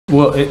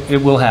Well,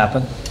 it will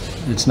happen.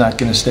 It's not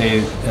going to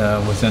stay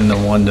within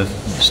the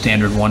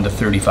standard 1 to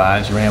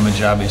 35s.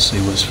 Ramage obviously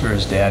was for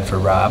his dad, for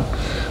Rob,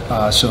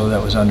 so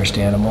that was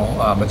understandable.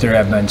 But there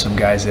have been some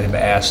guys that have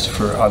asked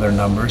for other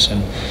numbers,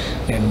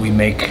 and we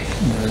make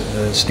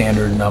the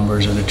standard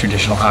numbers or the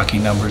traditional hockey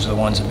numbers the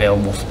ones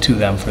available to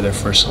them for their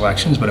first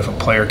selections. But if a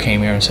player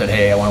came here and said,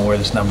 hey, I want to wear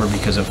this number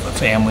because of a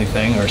family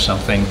thing or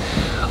something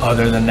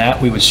other than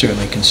that, we would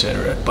certainly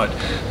consider it. But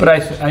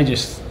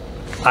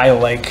I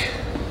like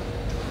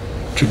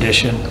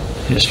tradition,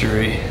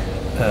 history.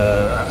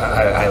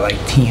 I like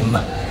team,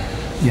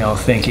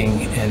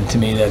 thinking, and to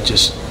me that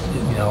just,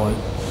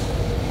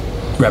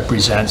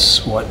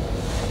 represents what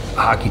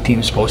a hockey team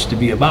is supposed to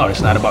be about.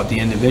 It's not about the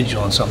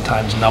individual, and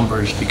sometimes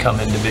numbers become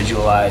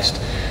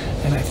individualized.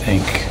 And I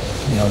think,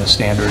 the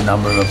standard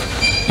number of,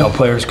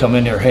 players come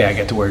in here, hey, I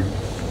get to wear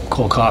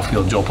Cole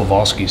Caulfield, Joe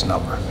Pavelski's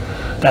number.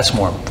 That's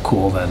more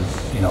cool than,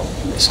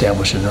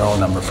 establishing their own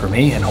number for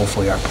me, and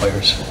hopefully our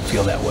players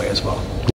feel that way as well.